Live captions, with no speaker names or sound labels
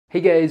Hey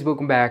guys,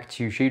 welcome back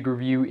to Shade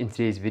Review. In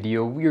today's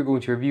video, we are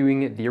going to be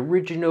reviewing the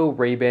original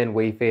Ray-Ban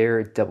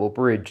Wayfarer Double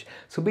Bridge.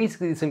 So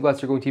basically, the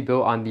sunglasses are going to be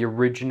built on the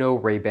original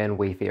Ray-Ban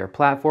Wayfarer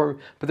platform,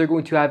 but they're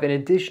going to have an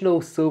additional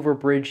silver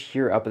bridge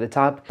here up at the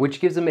top, which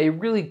gives them a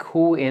really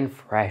cool and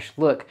fresh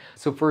look.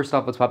 So first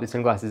off, let's pop these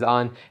sunglasses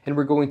on, and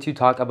we're going to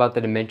talk about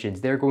the dimensions.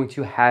 They're going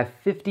to have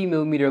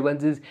 50mm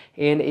lenses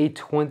and a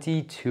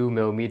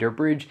 22mm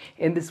bridge,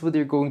 and this is what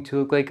they're going to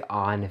look like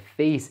on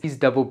face. These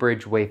Double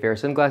Bridge Wayfarer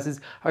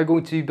sunglasses are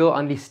going to be built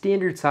on the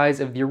standard size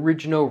of the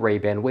original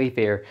Ray-Ban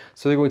Wayfarer.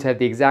 So they're going to have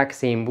the exact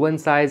same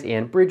lens size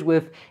and bridge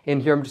width, and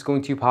here I'm just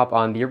going to pop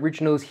on the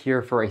originals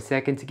here for a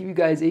second to give you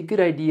guys a good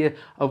idea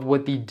of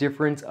what the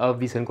difference of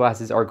these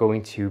sunglasses are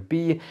going to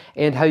be,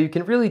 and how you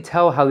can really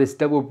tell how this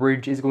double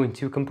bridge is going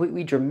to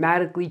completely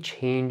dramatically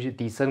change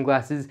these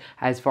sunglasses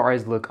as far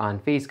as look on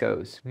face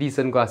goes. These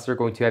sunglasses are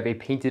going to have a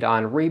painted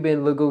on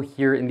Ray-Ban logo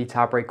here in the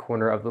top right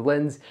corner of the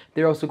lens.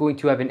 They're also going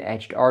to have an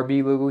etched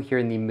RB logo here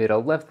in the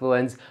middle left of the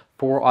lens.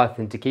 For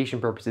authentication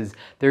purposes,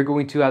 they're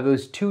going to have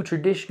those two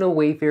traditional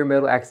Wayfarer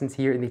metal accents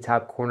here in the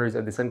top corners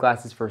of the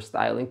sunglasses for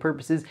styling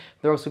purposes.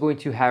 They're also going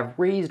to have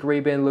raised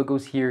Ray-Ban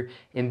logos here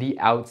in the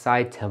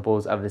outside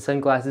temples of the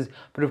sunglasses.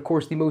 But of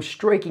course, the most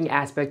striking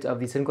aspect of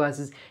these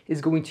sunglasses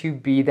is going to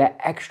be that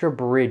extra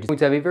bridge. It's going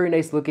to have a very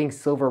nice looking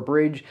silver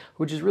bridge,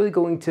 which is really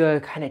going to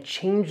kind of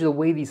change the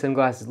way these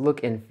sunglasses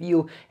look and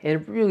feel,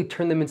 and really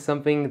turn them into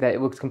something that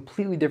looks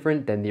completely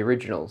different than the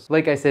originals.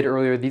 Like I said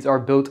earlier, these are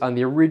built on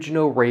the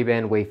original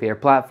Ray-Ban Wayfarer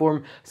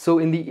platform. So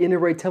in the inner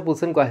right temple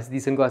sunglasses,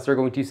 these sunglasses are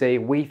going to say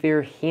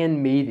Wayfarer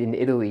handmade in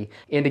Italy.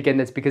 And again,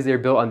 that's because they're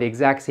built on the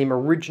exact same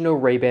original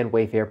Ray-Ban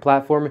Wayfarer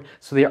platform.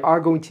 So they are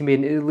going to be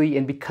made in Italy,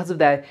 and because of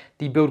that,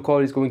 the build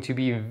quality is going to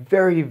be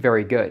very,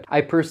 very good.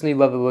 I personally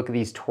love the look of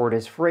these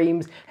tortoise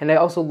frames, and I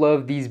also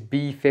love these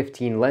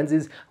B15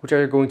 lenses, which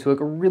are going to look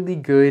really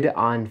good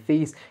on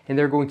face, and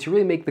they're going to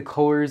really make the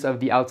colors of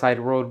the outside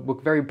world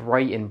look very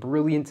bright and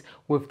brilliant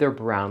with their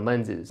brown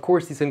lenses. Of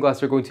course, these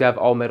sunglasses are going to have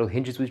all metal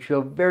hinges, which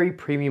feel very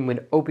premium when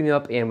opening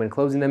up, and when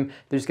closing them,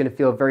 they're just going to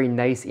feel very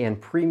nice and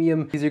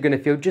premium. These are going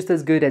to feel just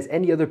as good as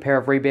any other pair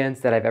of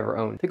Ray-Bans that I've ever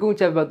owned. They're going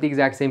to have about the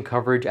exact same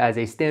coverage as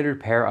a standard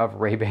pair of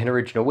Ray-Ban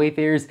original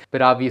Wayfarers,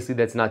 but obviously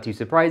that's not too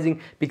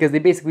surprising because they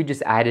basically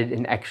just added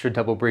an extra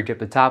double bridge up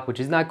the top,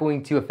 which is not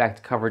going to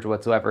affect coverage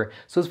whatsoever.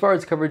 So as far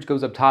as coverage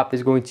goes up top,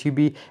 there's going to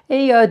be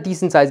a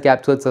decent sized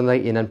gap to let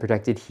sunlight in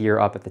unprotected here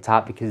up at the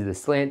top because of the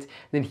slant.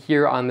 Then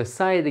here on the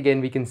side,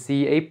 again, we can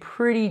see a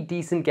pretty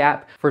decent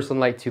gap for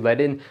sunlight to let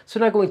in. So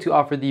not going to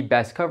offer the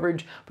best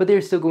coverage, but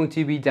they're still going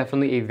to be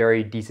definitely a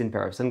very decent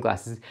pair of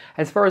sunglasses.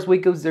 As far as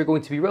weight goes, they're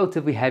going to be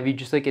relatively heavy,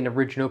 just like an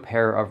original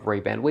pair of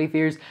Ray-Ban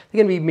Wayfarers.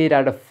 They're going to be made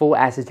out of full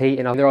acetate,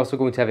 and they're also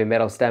going to have a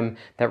metal stem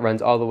that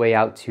runs all the way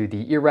out to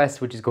the ear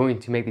rest, which is going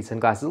to make these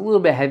sunglasses a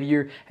little bit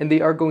heavier, and they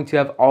are going to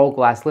have all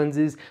glass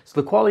lenses. So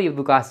the quality of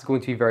the glass is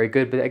going to be very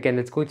good, but again,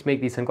 it's going to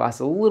make these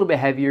sunglasses a little bit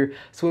heavier.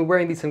 So when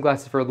wearing these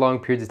sunglasses for long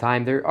periods of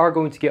time, they are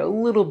going to get a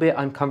little bit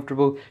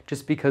uncomfortable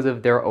just because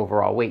of their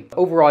overall weight.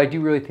 Overall, I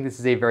do really think this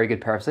is a very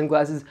good pair of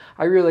sunglasses.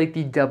 I really like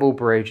the double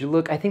bridge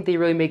look. I think they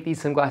really make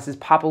these sunglasses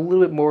pop a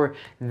little bit more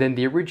than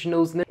the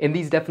originals, and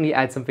these definitely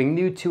add something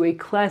new to a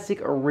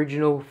classic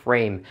original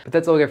frame. But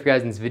that's all I got for you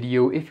guys in this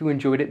video. If you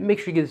enjoyed it, make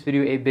sure you give this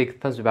video a big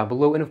thumbs up down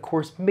below, and of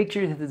course, make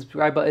sure to hit the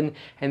subscribe button,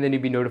 and then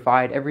you'll be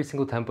notified every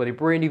single time I upload a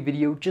brand new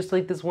video just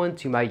like this one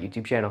to my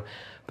YouTube channel.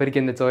 But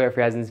again, that's all I got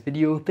for you guys in this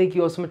video. Thank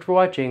you all so much for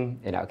watching,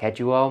 and I'll catch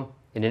you all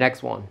in the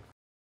next one.